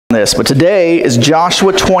this, but today is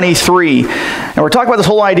Joshua 23, and we're talking about this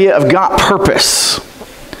whole idea of got purpose.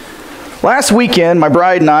 Last weekend, my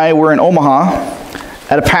bride and I were in Omaha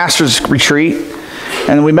at a pastor's retreat,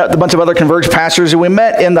 and we met a bunch of other Converge pastors, and we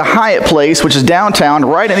met in the Hyatt Place, which is downtown,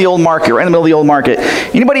 right in the old market, right in the middle of the old market.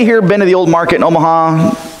 Anybody here been to the old market in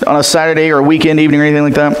Omaha on a Saturday or a weekend evening or anything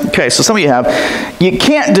like that? Okay, so some of you have. You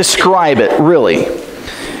can't describe it, really.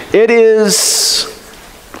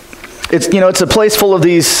 It's a place full of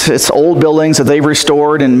it's old buildings that they've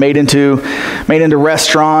restored and made into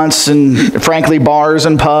restaurants and, frankly, bars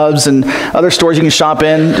and pubs and other stores you can shop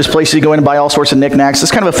in. Just places you go in and buy all sorts of knickknacks.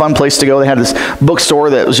 It's kind of a fun place to go. They had this bookstore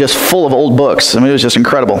that was just full of old books. I mean, it was just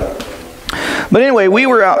incredible. But anyway, we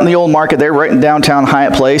were out in the old market there, right in downtown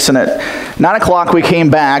Hyatt Place, and at 9 o'clock we came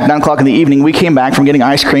back, 9 o'clock in the evening, we came back from getting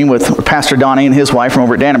ice cream with Pastor Donnie and his wife from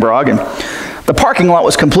over at Dannebrog, and the parking lot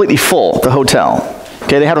was completely full at the hotel.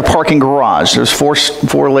 Okay, they had a parking garage. There's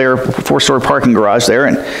four-story parking garage there,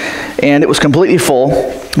 and it was completely full.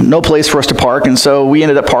 No place for us to park, and so we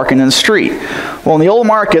ended up parking in the street. Well, in the old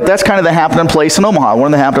market, that's kind of the happening place in Omaha,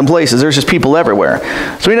 one of the happening places. There's just people everywhere.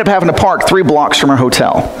 So we ended up having to park 3 blocks from our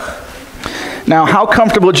hotel. Now, how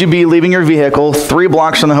comfortable would you be leaving your vehicle 3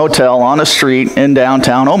 blocks from the hotel on a street in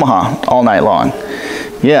downtown Omaha all night long?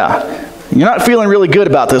 Yeah. You're not feeling really good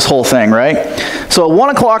about this whole thing, right? So at 1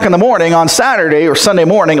 o'clock in the morning on Saturday or Sunday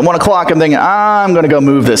morning, at 1 o'clock, I'm thinking, I'm going to go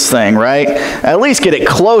move this thing, right? At least get it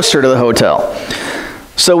closer to the hotel.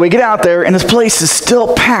 So we get out there, and this place is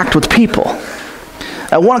still packed with people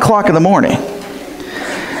at 1 o'clock in the morning.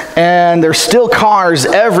 And there's still cars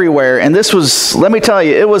everywhere. And this was, let me tell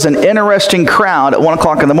you, it was an interesting crowd at 1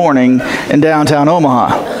 o'clock in the morning in downtown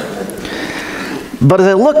Omaha. But as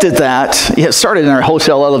I looked at that, it started in our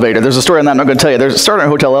hotel elevator. There's a story on that I'm not going to tell you. It started in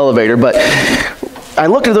our hotel elevator, but I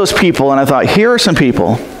looked at those people and I thought, here are some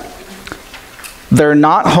people. They're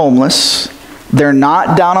not homeless. They're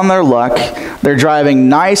not down on their luck. They're driving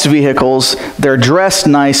nice vehicles. They're dressed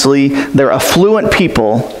nicely. They're affluent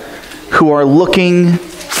people who are looking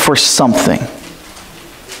for something.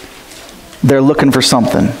 They're looking for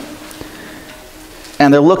something.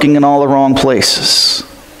 And they're looking in all the wrong places.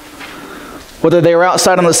 Whether they were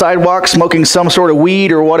outside on the sidewalk smoking some sort of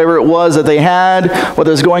weed or whatever it was that they had,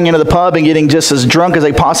 whether it was going into the pub and getting just as drunk as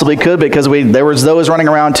they possibly could because there was those running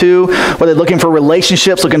around too, whether they're looking for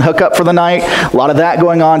relationships, looking to hook up for the night, a lot of that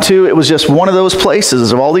going on too. It was just one of those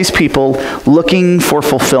places of all these people looking for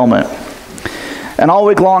fulfillment. And all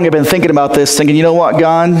week long I've been thinking about this, thinking, you know what,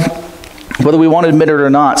 God, whether we want to admit it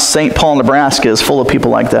or not, St. Paul, Nebraska is full of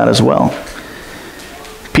people like that as well.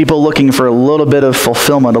 People looking for a little bit of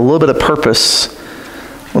fulfillment, a little bit of purpose,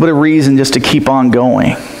 a little bit of reason just to keep on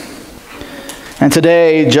going. And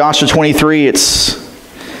today, Joshua 23, it's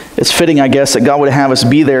fitting, I guess, that God would have us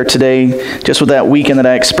be there today, just with that weekend that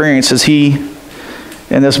I experienced, as He,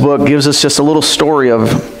 in this book, gives us just a little story of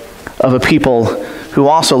a people who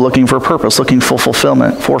are also looking for purpose, looking for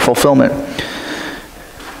fulfillment.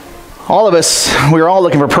 All of us, we're all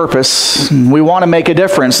looking for purpose. We want to make a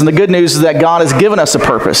difference. And the good news is that God has given us a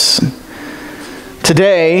purpose.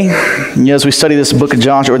 Today, as we study this book of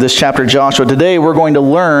Joshua, or this chapter of Joshua, today we're going to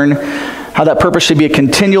learn how that purpose should be a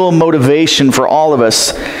continual motivation for all of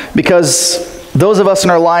us. Because those of us in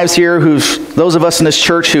our lives here, those of us in this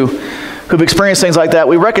church who've experienced things like that,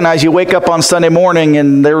 we recognize you wake up on Sunday morning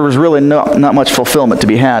and there was really not much fulfillment to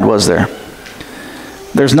be had, was there?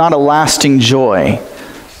 There's not a lasting joy.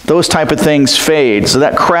 Those type of things fade. So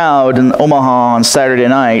that crowd in Omaha on Saturday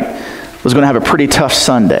night was going to have a pretty tough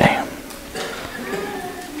Sunday.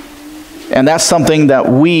 And that's something that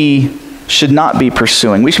we should not be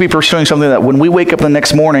pursuing. We should be pursuing something that when we wake up the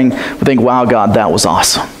next morning, we think, wow, God, that was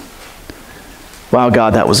awesome. Wow,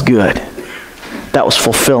 God, that was good. That was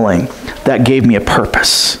fulfilling. That gave me a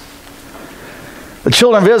purpose. The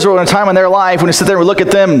children of Israel, in a time in their life, when we sit there and we look at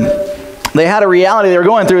them, they had a reality they were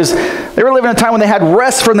going through is they were living in a time when they had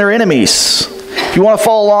rest from their enemies. If you want to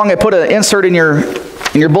follow along, I put an insert in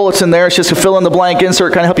your bullets in there. It's just a fill in the blank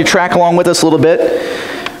insert, kind of help you track along with us a little bit.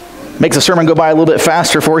 Makes the sermon go by a little bit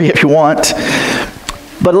faster for you if you want.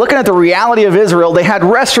 But looking at the reality of Israel, they had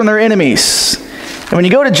rest from their enemies. And when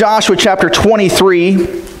you go to Joshua chapter 23,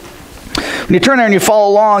 when you turn there and you follow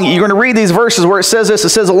along, you're going to read these verses where it says this. It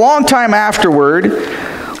says, a long time afterward,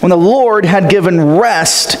 when the Lord had given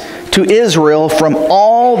rest to Israel from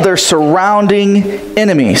all their surrounding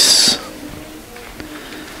enemies.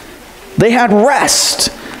 They had rest,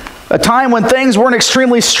 a time when things weren't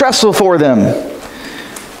extremely stressful for them.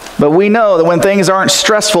 But we know that when things aren't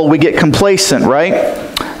stressful, we get complacent, right?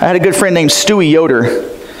 I had a good friend named Stewie Yoder.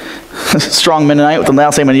 Strong Mennonite with the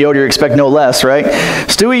last name of Yoder, you expect no less, right?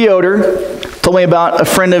 Stewie Yoder told me about a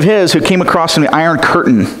friend of his who came across from the Iron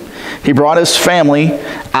Curtain. He brought his family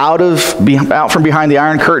out from behind the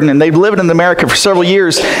Iron Curtain, and they've lived in America for several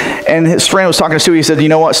years. And his friend was talking to Stewie. He said, you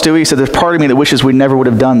know what, Stewie? He said, there's part of me that wishes we never would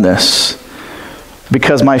have done this,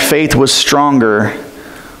 because my faith was stronger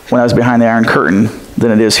when I was behind the Iron Curtain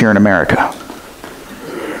than it is here in America.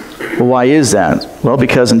 Well, why is that? Well,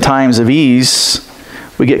 because in times of ease,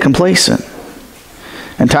 we get complacent.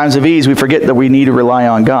 In times of ease, we forget that we need to rely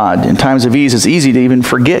on God. In times of ease, it's easy to even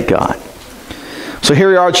forget God. So here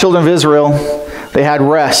we are, children of Israel. They had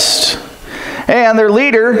rest. And their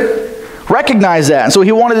leader recognized that. And so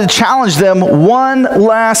he wanted to challenge them one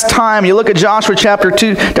last time. You look at Joshua chapter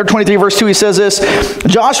 23, verse 2, he says this,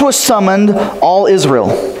 Joshua summoned all Israel,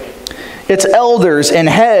 its elders and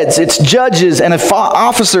heads, its judges and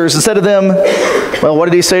officers, and said to them, well, what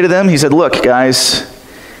did he say to them? He said, look, guys,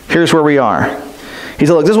 here's where we are. He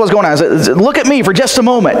said, look, this is what's going on. He said, look at me for just a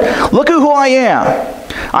moment. Look at who I am.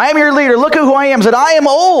 I am your leader. Look at who I am. He said, I am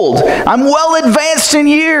old. I'm well advanced in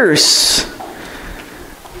years.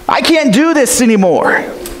 I can't do this anymore.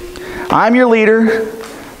 I'm your leader,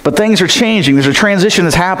 but things are changing. There's a transition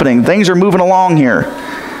that's happening. Things are moving along here.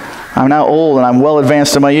 I'm now old and I'm well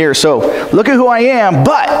advanced in my years. So look at who I am,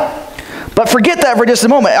 but forget that for just a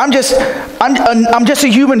moment. I'm just a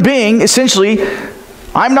human being, essentially.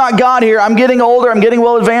 I'm not God here. I'm getting older. I'm getting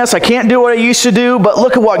well advanced. I can't do what I used to do, but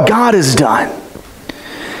look at what God has done.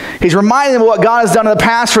 He's reminding them of what God has done in the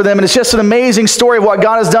past for them, and it's just an amazing story of what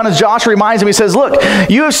God has done. As Joshua reminds them, he says, look,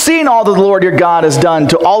 you have seen all that the Lord your God has done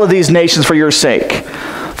to all of these nations for your sake.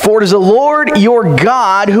 For it is the Lord your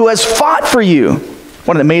God who has fought for you.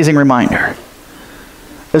 What an amazing reminder.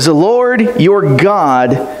 It is the Lord your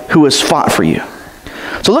God who has fought for you.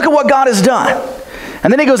 So look at what God has done.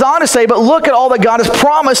 And then he goes on to say, but look at all that God has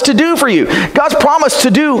promised to do for you. God's promised to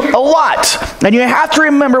do a lot. And you have to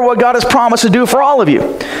remember what God has promised to do for all of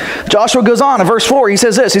you. Joshua goes on in verse 4. He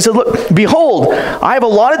says this. He said, look, behold, I have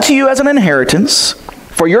allotted to you as an inheritance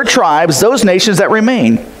for your tribes those nations that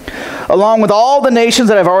remain, along with all the nations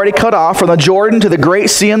that I've already cut off from the Jordan to the great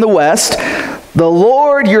sea in the west. The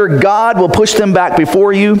Lord your God will push them back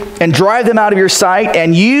before you and drive them out of your sight,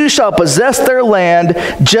 and you shall possess their land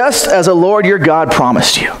just as the Lord your God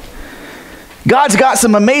promised you. God's got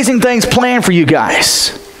some amazing things planned for you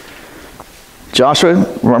guys.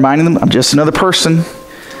 Joshua reminding them, I'm just another person.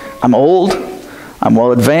 I'm old. I'm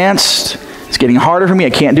well advanced. It's getting harder for me.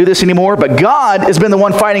 I can't do this anymore. But God has been the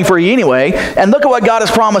one fighting for you anyway. And look at what God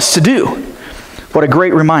has promised to do. What a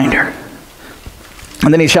great reminder.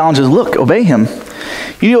 And then he challenges, look, obey him.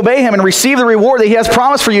 You need to obey him and receive the reward that he has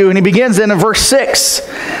promised for you. And he begins then in verse 6.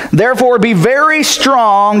 Therefore be very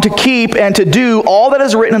strong to keep and to do all that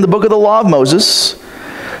is written in the book of the law of Moses,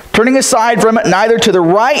 turning aside from it neither to the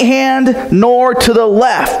right hand nor to the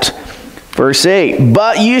left. Verse 8.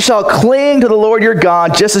 But you shall cling to the Lord your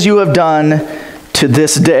God just as you have done to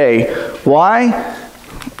this day. Why?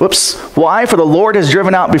 Why? For the Lord has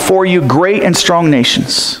driven out before you great and strong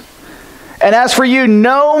nations. And as for you,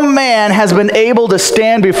 no man has been able to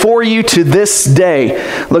stand before you to this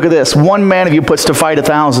day. Look at this. One man of you puts to fight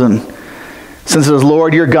 1,000, since it is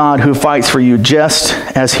Lord your God who fights for you, just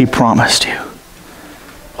as he promised you.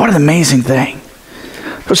 What an amazing thing.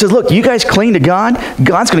 So it says, look, you guys cling to God.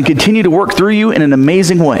 God's going to continue to work through you in an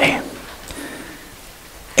amazing way.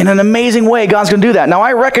 In an amazing way, God's going to do that. Now,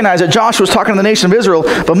 I recognize that Joshua was talking to the nation of Israel,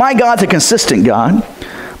 but my God's a consistent God.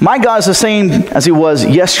 My God is the same as he was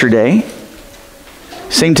yesterday.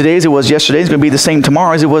 Same today as it was yesterday. He's going to be the same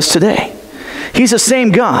tomorrow as it was today. He's the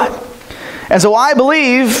same God. And so I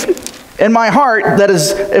believe in my heart that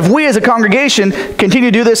if we as a congregation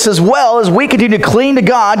continue to do this as well, as we continue to cling to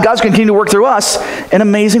God, God's going to continue to work through us in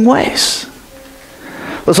amazing ways.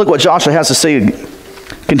 Let's look what Joshua has to say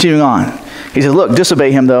continuing on. He says, look,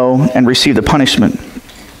 disobey him though and receive the punishment.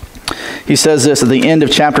 He says this at the end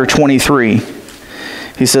of chapter 23.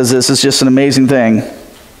 He says this is just an amazing thing.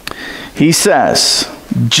 He says,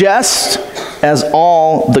 just as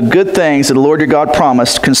all the good things that the Lord your God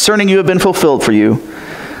promised concerning you have been fulfilled for you,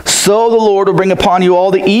 so the Lord will bring upon you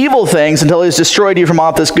all the evil things until he has destroyed you from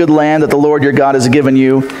off this good land that the Lord your God has given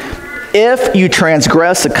you, if you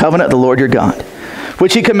transgress the covenant of the Lord your God,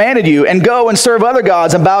 which he commanded you, and go and serve other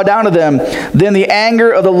gods and bow down to them. Then the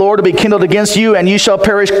anger of the Lord will be kindled against you, and you shall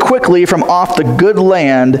perish quickly from off the good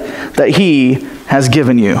land that he has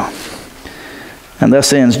given you. And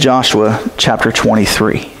thus ends Joshua chapter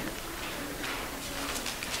 23.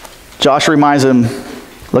 Joshua reminds them,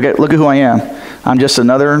 look at who I am. I'm just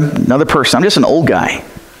another person. I'm just an old guy.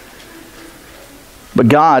 But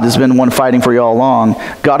God has been the one fighting for you all along.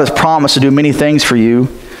 God has promised to do many things for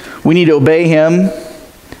you. We need to obey him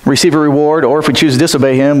receive a reward, or if we choose to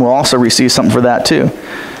disobey him, we'll also receive something for that too.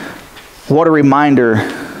 What a reminder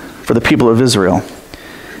for the people of Israel.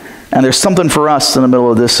 And there's something for us in the middle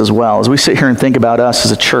of this as well. As we sit here and think about us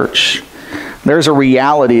as a church, there's a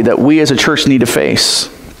reality that we as a church need to face.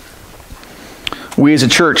 We as a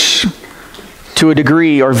church, to a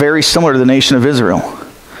degree, are very similar to the nation of Israel.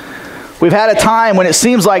 We've had a time when it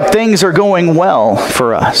seems like things are going well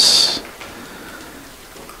for us.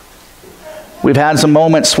 We've had some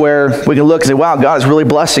moments where we can look and say, wow, God is really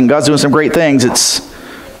blessing. God's doing some great things. It's,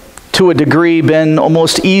 to a degree, been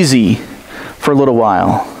almost easy for a little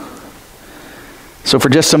while. So for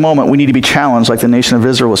just a moment, we need to be challenged like the nation of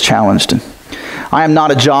Israel was challenged. I am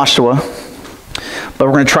not a Joshua, but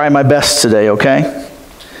we're going to try my best today, okay?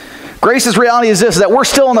 Grace's reality is this, that we're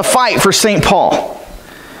still in the fight for St. Paul.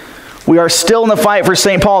 We are still in the fight for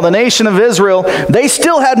St. Paul. The nation of Israel, they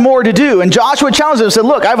still had more to do. And Joshua challenged them and said,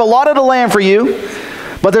 look, I've allotted a land for you,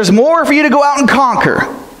 but there's more for you to go out and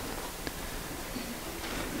conquer.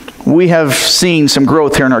 We have seen some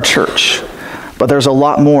growth here in our church, but there's a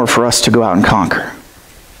lot more for us to go out and conquer.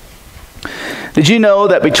 Did you know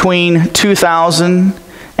that between 2000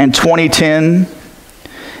 and 2010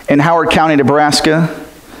 in Howard County, Nebraska,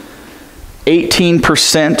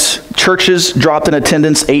 18%, churches dropped in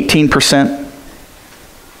attendance 18%.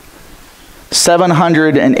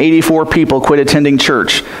 784 people quit attending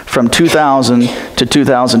church from 2000 to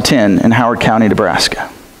 2010 in Howard County, Nebraska.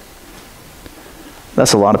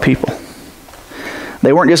 That's a lot of people.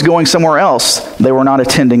 They weren't just going somewhere else, they were not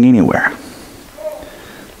attending anywhere.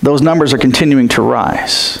 Those numbers are continuing to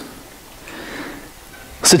rise.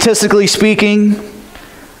 Statistically speaking,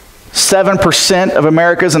 7% of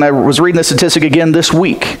Americans, and I was reading the statistic again this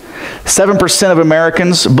week, 7% of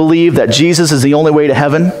Americans believe that Jesus is the only way to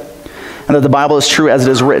heaven and that the Bible is true as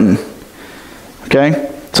it is written. Okay?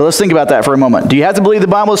 So let's think about that for a moment. Do you have to believe the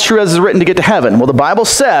Bible is true as it is written to get to heaven? Well, the Bible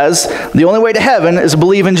says the only way to heaven is to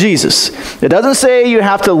believe in Jesus. It doesn't say you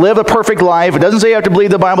have to live a perfect life. It doesn't say you have to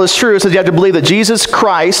believe the Bible is true. It says you have to believe that Jesus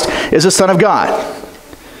Christ is the Son of God.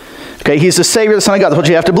 Okay, he's the Savior, the Son of God. That's what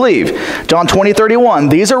you have to believe. John 20:31.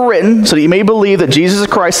 These are written so that you may believe that Jesus is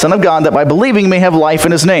Christ, Son of God, that by believing you may have life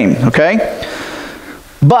in his name. Okay?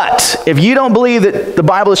 But if you don't believe that the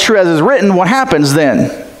Bible is true as it is written, what happens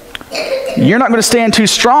then? You're not going to stand too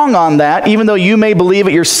strong on that. Even though you may believe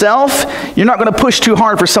it yourself, you're not going to push too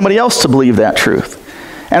hard for somebody else to believe that truth.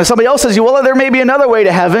 And if somebody else says, well, there may be another way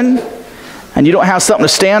to heaven, and you don't have something to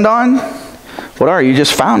stand on, what are you?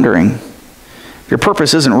 Just foundering. Your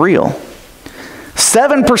purpose isn't real.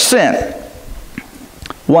 7%,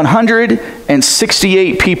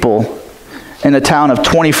 168 people in a town of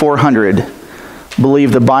 2,400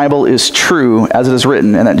 believe the Bible is true as it is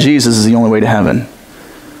written and that Jesus is the only way to heaven.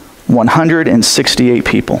 168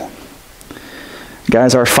 people.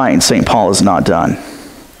 Guys, our fight in St. Paul is not done.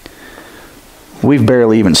 We've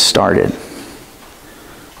barely even started.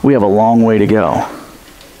 We have a long way to go.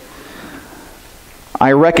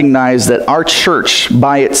 I recognize that our church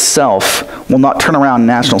by itself will not turn around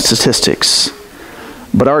national statistics,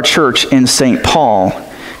 but our church in St. Paul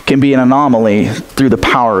can be an anomaly through the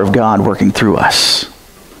power of God working through us.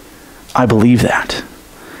 I believe that.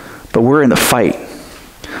 But we're in the fight.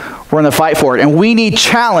 We're in the fight for it. And we need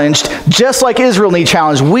challenged, just like Israel need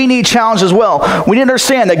challenged. We need challenged as well. We need to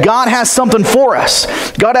understand that God has something for us.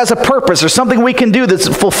 God has a purpose. There's something we can do that's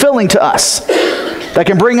fulfilling to us, that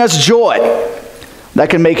can bring us joy, that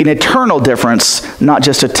can make an eternal difference, not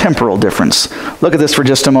just a temporal difference. Look at this for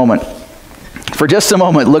just a moment. For just a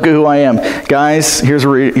moment, look at who I am. Guys, here's a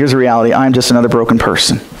reality. I'm just another broken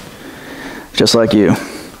person, just like you.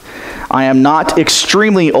 I am not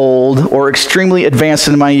extremely old or extremely advanced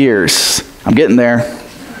in my years. I'm getting there.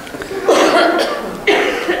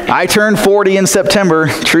 I turned 40 in September.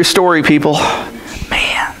 True story, people.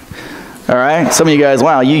 Man. All right? Some of you guys,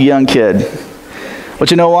 wow, you young kid.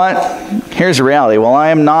 But you know what? Here's the reality. While I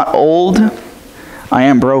am not old, I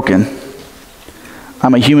am broken.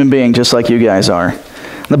 I'm a human being just like you guys are.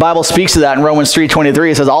 The Bible speaks to that in Romans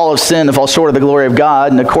 3:23. It says, all have sinned and fall short of the glory of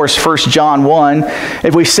God. And of course, 1 John 1,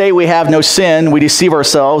 if we say we have no sin, we deceive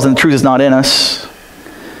ourselves and the truth is not in us.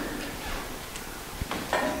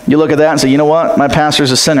 You look at that and say, you know what? My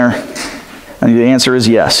pastor's a sinner. And the answer is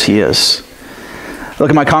yes, he is. Look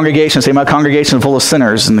at my congregation and say, my congregation is full of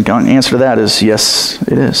sinners. And the answer to that is yes,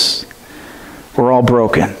 it is. We're all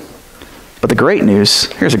broken. But the great news,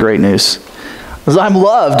 here's the great news, is I'm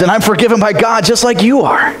loved and I'm forgiven by God just like you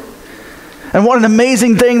are. And what an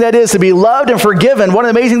amazing thing that is to be loved and forgiven. What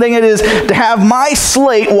an amazing thing it is to have my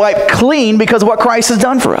slate wiped clean because of what Christ has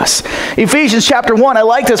done for us. Ephesians chapter 1, I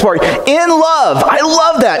like this part. In love, I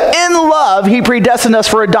love that. In love, he predestined us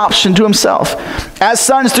for adoption to himself, as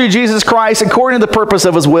sons through Jesus Christ, according to the purpose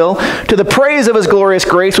of his will, to the praise of his glorious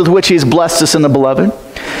grace with which he has blessed us in the beloved.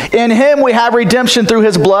 In him we have redemption through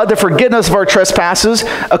his blood, the forgiveness of our trespasses,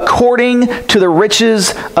 according to the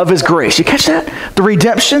riches of his grace. You catch that? The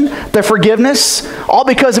redemption, the forgiveness, all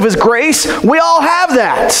because of his grace. We all have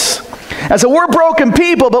that. And so we're broken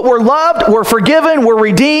people, but we're loved, we're forgiven, we're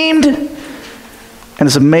redeemed. And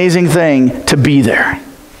it's an amazing thing to be there.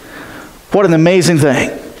 What an amazing thing.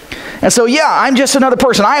 And so, yeah, I'm just another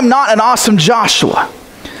person. I am not an awesome Joshua.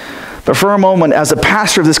 But for a moment, as a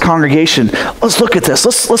pastor of this congregation, let's look at this.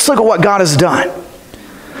 Let's look at what God has done.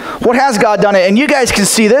 What has God done? And you guys can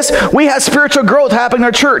see this. We have spiritual growth happening in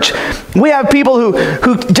our church. We have people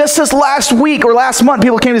who just this last week or last month,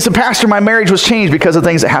 people came to say, Pastor, my marriage was changed because of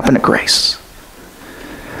things that happened at Grace.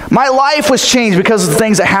 My life was changed because of the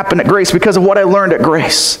things that happened at Grace, because of what I learned at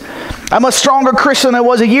Grace. I'm a stronger Christian than I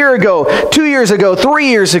was a year ago, 2 years ago, 3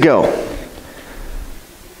 years ago.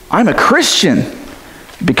 I'm a Christian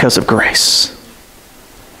because of grace.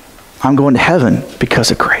 I'm going to heaven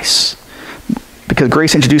because of grace. Because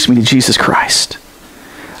grace introduced me to Jesus Christ.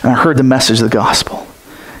 And I heard the message of the gospel.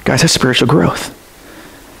 Guys, that's spiritual growth.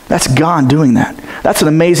 That's God doing that. That's an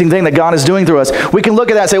amazing thing that God is doing through us. We can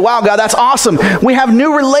look at that and say, wow, God, that's awesome. We have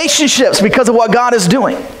new relationships because of what God is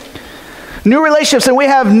doing. New relationships, and we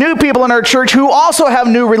have new people in our church who also have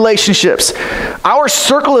new relationships. Our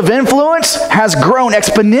circle of influence has grown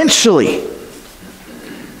exponentially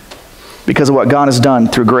because of what God has done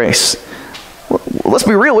through grace. Let's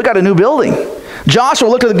be real, we got a new building. Joshua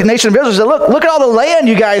looked at the nation of Israel and said, look at all the land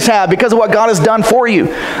you guys have because of what God has done for you.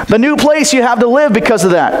 The new place you have to live because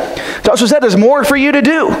of that. Joshua said, there's more for you to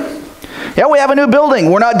do. Yeah, we have a new building.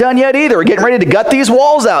 We're not done yet either. We're getting ready to gut these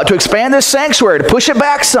walls out, to expand this sanctuary, to push it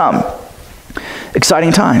back some.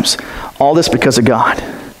 Exciting times. All this because of God.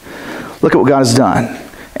 Look at what God has done.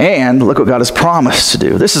 And look what God has promised to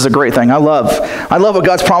do. This is a great thing. I love what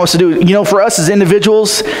God's promised to do. You know, for us as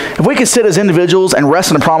individuals, if we can sit as individuals and rest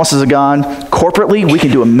in the promises of God, corporately, we can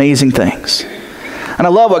do amazing things. And I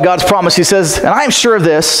love what God's promised. He says, and I am sure of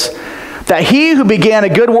this, that he who began a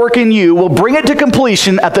good work in you will bring it to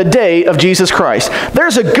completion at the day of Jesus Christ.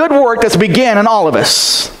 There's a good work that's began in all of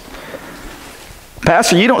us.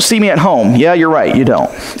 Pastor, you don't see me at home. Yeah, you're right, you don't.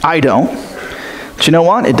 I don't. But you know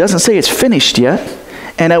what? It doesn't say it's finished yet.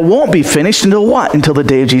 And it won't be finished until what? Until the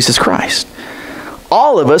day of Jesus Christ.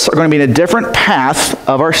 All of us are going to be in a different path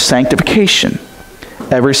of our sanctification.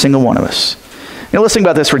 Every single one of us. You know, let's think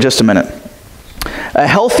about this for just a minute. A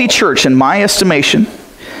healthy church, in my estimation,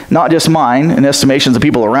 not just mine, in estimations of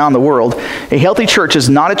people around the world, a healthy church is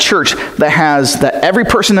not a church that every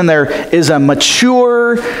person in there is a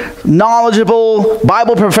mature, knowledgeable,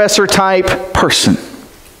 Bible professor type person.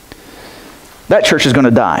 That church is going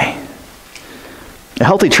to die. A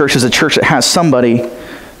healthy church is a church that has somebody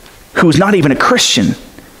who's not even a Christian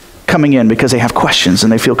coming in because they have questions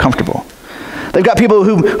and they feel comfortable. They've got people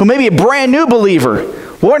who may be a brand new believer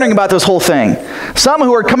wondering about this whole thing. Some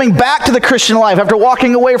who are coming back to the Christian life after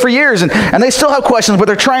walking away for years and they still have questions, but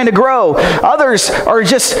they're trying to grow. Others are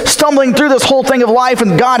just stumbling through this whole thing of life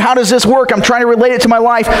and God, how does this work? I'm trying to relate it to my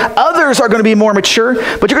life. Others are going to be more mature,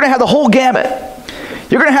 but you're going to have the whole gamut.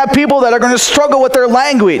 You're going to have people that are going to struggle with their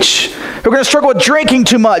language. You're going to struggle with drinking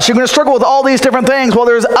too much. You're going to struggle with all these different things. Well,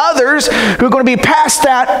 there's others who are going to be past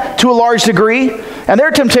that to a large degree, and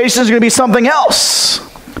their temptation is going to be something else.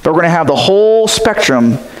 But we're going to have the whole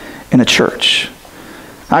spectrum in a church.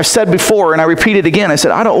 I've said before, and I repeat it again, I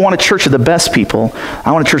said, I don't want a church of the best people.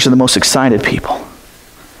 I want a church of the most excited people.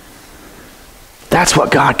 That's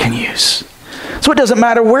what God can use. So it doesn't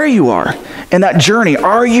matter where you are in that journey.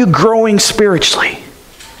 Are you growing spiritually?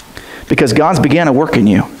 Because God's began a work in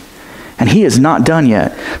you, and he is not done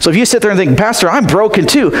yet. So if you sit there and think, Pastor, I'm broken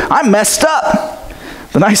too. I'm messed up.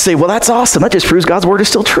 Then I say, well, that's awesome. That just proves God's word is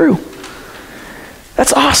still true.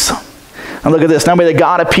 That's awesome. And look at this. Now may the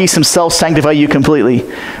God of peace himself sanctify you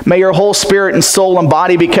completely. May your whole spirit and soul and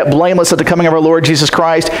body be kept blameless at the coming of our Lord Jesus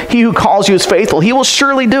Christ. He who calls you is faithful. He will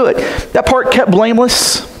surely do it. That part, kept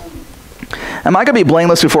blameless. Am I going to be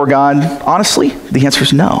blameless before God? Honestly, the answer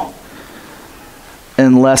is no.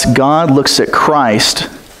 Unless God looks at Christ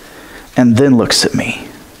and then looks at me.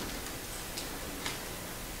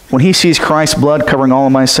 When he sees Christ's blood covering all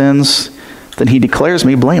of my sins, then he declares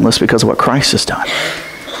me blameless because of what Christ has done.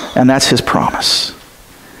 And that's his promise.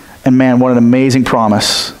 And man, what an amazing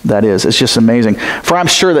promise that is. It's just amazing. For I'm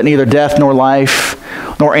sure that neither death nor life,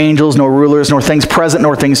 nor angels, nor rulers, nor things present,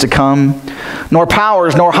 nor things to come, nor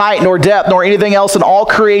powers, nor height, nor depth, nor anything else in all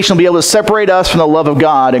creation will be able to separate us from the love of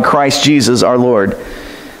God in Christ Jesus our Lord.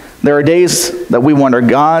 There are days that we wonder,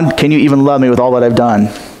 God, can you even love me with all that I've done?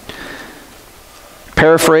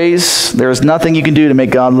 Paraphrase, there is nothing you can do to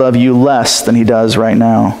make God love you less than he does right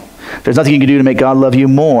now. There's nothing you can do to make God love you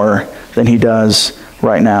more than he does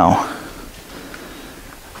right now.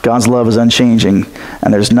 God's love is unchanging,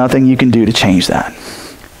 and there's nothing you can do to change that.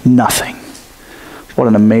 Nothing. What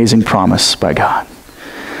an amazing promise by God.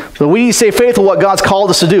 So we need to stay faithful to what God's called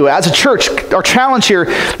us to do. As a church, our challenge here,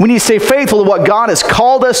 we need to stay faithful to what God has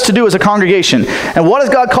called us to do as a congregation. And what has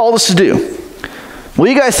God called us to do? Well,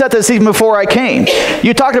 you guys said this even before I came.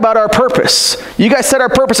 You talked about our purpose. You guys said our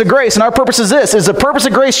purpose of grace, and our purpose is this. Is the purpose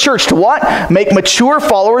of Grace Church to what? Make mature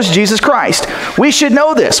followers of Jesus Christ. We should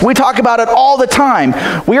know this. We talk about it all the time.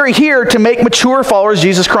 We are here to make mature followers of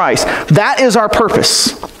Jesus Christ. That is our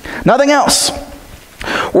purpose. Nothing else.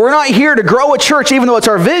 We're not here to grow a church, even though it's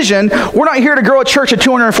our vision. We're not here to grow a church of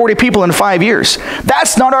 240 people in 5 years.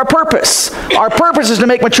 That's not our purpose. Our purpose is to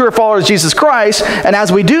make mature followers of Jesus Christ, and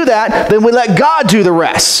as we do that, then we let God do the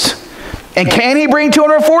rest. And can he bring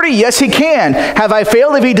 240? Yes, he can. Have I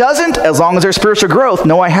failed if he doesn't? As long as there's spiritual growth,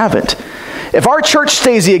 no, I haven't. If our church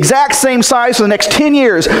stays the exact same size for the next 10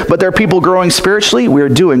 years, but there are people growing spiritually, we are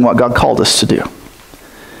doing what God called us to do.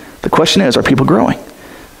 The question is, are people growing?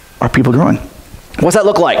 Are people growing? What's that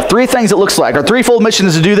look like? 3 things it looks like. Our threefold mission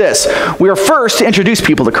is to do this. We are first to introduce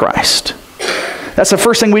people to Christ. That's the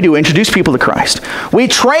first thing we do, introduce people to Christ. We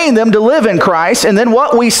train them to live in Christ, and then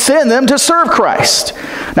what? We send them to serve Christ.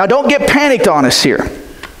 Now don't get panicked on us here.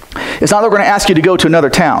 It's not that we're going to ask you to go to another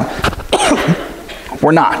town.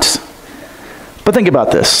 We're not. But think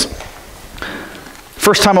about this.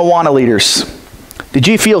 First time Awana leaders. Did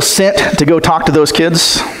you feel sent to go talk to those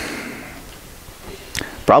kids?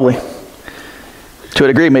 Probably. To a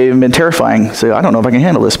degree, it may have even been terrifying. Say, I don't know if I can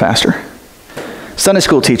handle this, Pastor. Sunday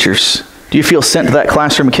school teachers, do you feel sent to that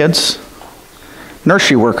classroom of kids?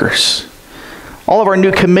 Nursery workers. All of our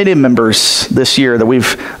new committee members this year that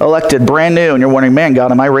we've elected brand new, and you're wondering, man,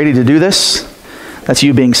 God, am I ready to do this? That's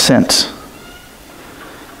you being sent.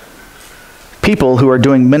 People who are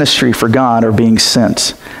doing ministry for God are being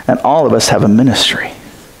sent, and all of us have a ministry.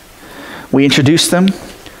 We introduce them,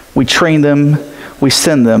 we train them, we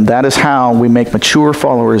send them. That is how we make mature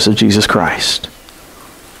followers of Jesus Christ.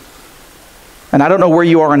 And I don't know where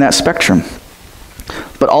you are in that spectrum,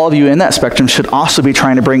 but all of you in that spectrum should also be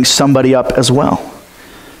trying to bring somebody up as well.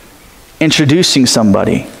 Introducing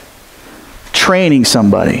somebody, training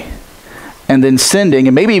somebody, and then sending,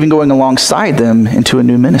 and maybe even going alongside them into a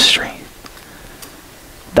new ministry.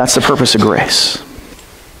 That's the purpose of Grace.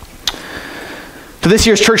 For this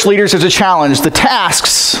year's church leaders, there's a challenge. The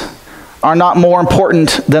tasks are not more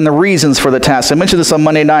important than the reasons for the tasks. I mentioned this on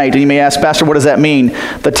Monday night, and you may ask, Pastor, what does that mean?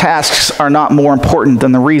 The tasks are not more important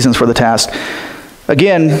than the reasons for the task.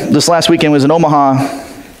 Again, this last weekend was in Omaha.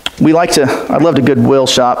 I'd love to Goodwill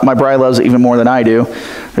shop. My bride loves it even more than I do.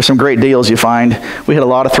 There's some great deals you find. We hit a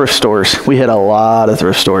lot of thrift stores.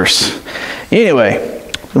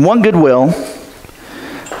 Anyway, in one Goodwill,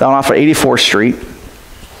 down off of 84th Street,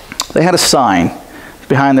 they had a sign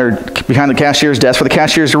behind the cashier's desk for the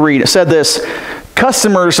cashiers to read. It said this: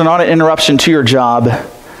 customers are not an interruption to your job.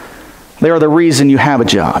 They are the reason you have a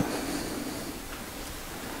job.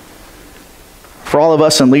 For all of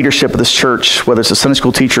us in leadership of this church, whether it's a Sunday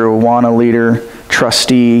school teacher, a Awana leader,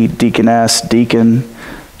 trustee, deaconess, deacon,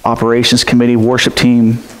 operations committee, worship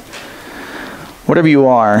team, whatever you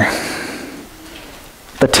are,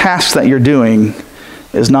 the task that you're doing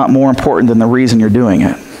is not more important than the reason you're doing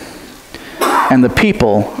it. And the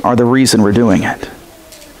people are the reason we're doing it.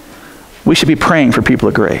 We should be praying for people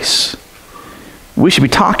at Grace. We should be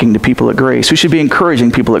talking to people at Grace. We should be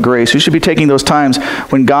encouraging people at Grace. We should be taking those times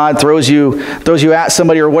when God throws you at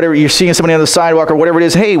somebody, or whatever, you're seeing somebody on the sidewalk or whatever it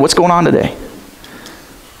is. Hey, what's going on today?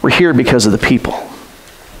 We're here because of the people.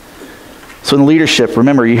 So in leadership,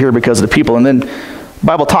 remember, you're here because of the people. And then the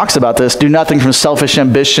Bible talks about this. Do nothing from selfish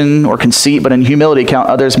ambition or conceit, but in humility count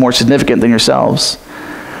others more significant than yourselves.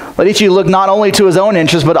 Let each of you look not only to his own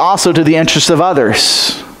interests, but also to the interests of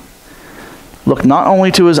others. Look not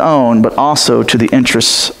only to his own, but also to the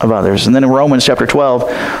interests of others. And then in Romans chapter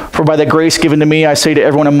 12, for by the grace given to me, I say to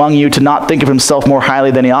everyone among you to not think of himself more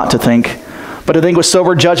highly than he ought to think, but to think with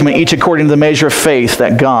sober judgment, each according to the measure of faith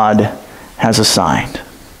that God has assigned.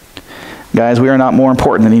 Guys, we are not more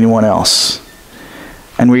important than anyone else.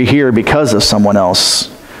 And we're here because of someone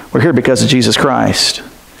else. We're here because of Jesus Christ.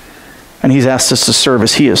 And he's asked us to serve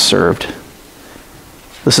as he has served.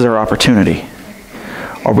 This is our opportunity.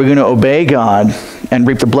 Are we going to obey God and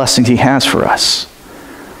reap the blessings he has for us?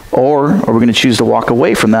 Or are we going to choose to walk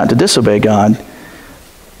away from that, to disobey God,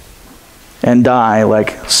 and die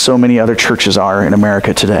like so many other churches are in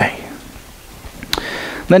America today?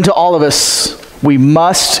 Then to all of us, we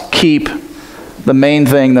must keep the main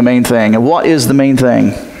thing the main thing. And what is the main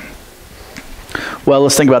thing? Well,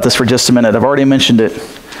 let's think about this for just a minute. I've already mentioned it.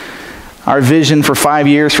 Our vision for 5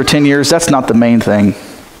 years, for 10 years, that's not the main thing.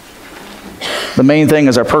 The main thing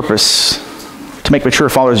is our purpose, to make mature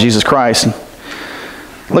followers of Jesus Christ.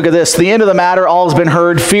 Look at this. The end of the matter, all has been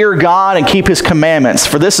heard. Fear God and keep his commandments,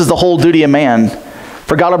 for this is the whole duty of man.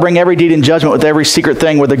 For God will bring every deed in judgment with every secret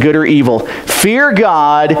thing, whether good or evil. Fear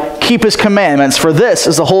God, keep his commandments, for this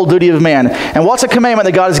is the whole duty of man. And what's a commandment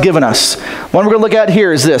that God has given us? One we're going to look at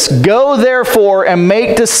here is this. Go therefore and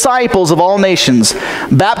make disciples of all nations,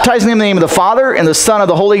 baptizing them in the name of the Father and the Son and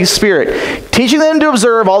the Holy Spirit, teaching them to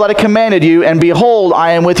observe all that I commanded you, and behold,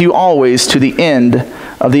 I am with you always to the end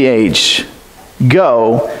of the age.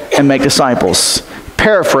 Go and make disciples.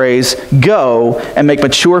 Paraphrase, go and make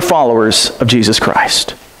mature followers of Jesus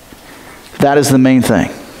Christ. That is the main thing.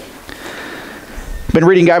 I've been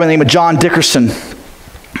reading a guy by the name of John Dickerson.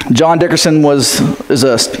 John Dickerson is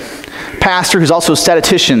a pastor who's also a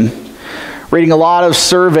statistician, reading a lot of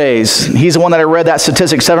surveys. He's the one that I read that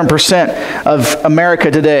statistic, 7% of America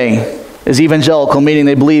today is evangelical, meaning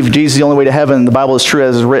they believe Jesus is the only way to heaven, the Bible is true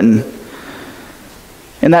as is written.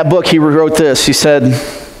 In that book, he wrote this. He said,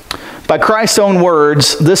 by Christ's own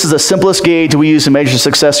words, this is the simplest gauge we use to measure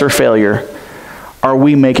success or failure. Are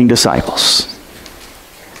we making disciples?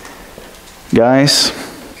 Guys,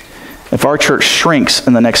 if our church shrinks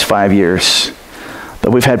in the next 5 years,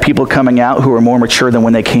 but we've had people coming out who are more mature than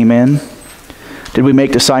when they came in, did we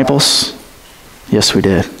make disciples? Yes, we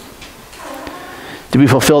did. Did we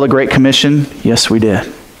fulfill the Great Commission? Yes, we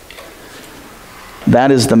did.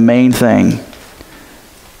 That is the main thing.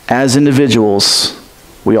 As individuals,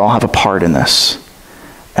 we all have a part in this.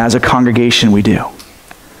 As a congregation, we do.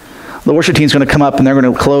 The worship team's going to come up and they're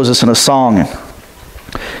going to close us in a song.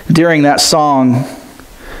 During that song,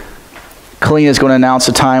 Kalina is going to announce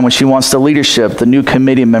a time when she wants the leadership, the new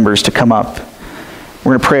committee members, to come up.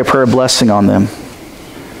 We're going to pray a prayer of blessing on them.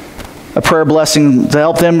 A prayer of blessing to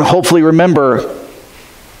help them hopefully remember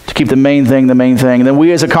to keep the main thing the main thing. And then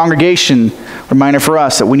we as a congregation, reminder for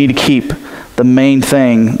us that we need to keep the main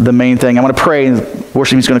thing the main thing. I'm going to pray, and the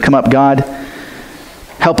worship team's going to come up. God,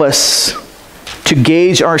 help us to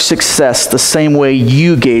gauge our success the same way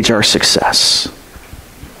you gauge our success.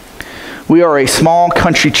 We are a small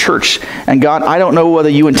country church, and God, I don't know whether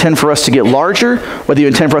you intend for us to get larger, whether you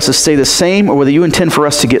intend for us to stay the same, or whether you intend for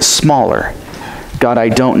us to get smaller. God, I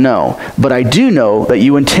don't know. But I do know that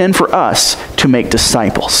you intend for us to make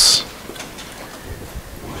disciples.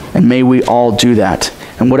 And may we all do that.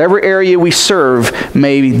 In whatever area we serve,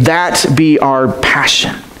 may that be our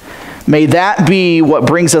passion. May that be what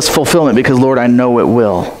brings us fulfillment, because, Lord, I know it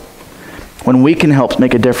will. When we can help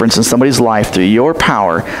make a difference in somebody's life through your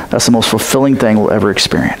power, that's the most fulfilling thing we'll ever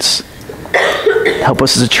experience. Help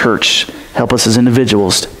us as a church, help us as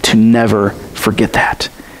individuals to never forget that.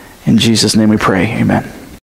 In Jesus' name we pray, amen.